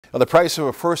Now, the price of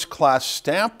a first-class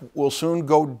stamp will soon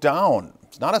go down.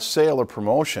 It's not a sale or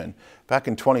promotion. Back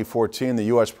in 2014, the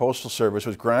U.S. Postal Service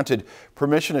was granted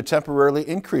permission to temporarily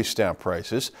increase stamp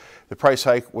prices. The price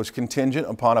hike was contingent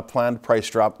upon a planned price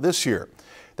drop this year.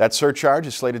 That surcharge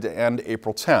is slated to end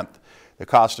April 10th. The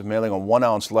cost of mailing a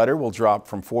 1-ounce letter will drop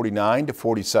from 49 to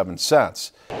 47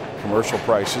 cents. Commercial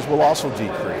prices will also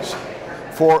decrease.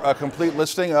 For a complete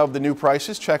listing of the new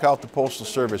prices, check out the Postal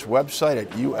Service website at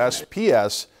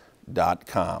usps.com.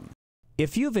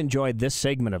 If you've enjoyed this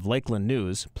segment of Lakeland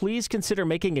News, please consider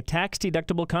making a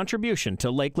tax-deductible contribution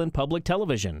to Lakeland Public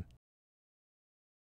Television.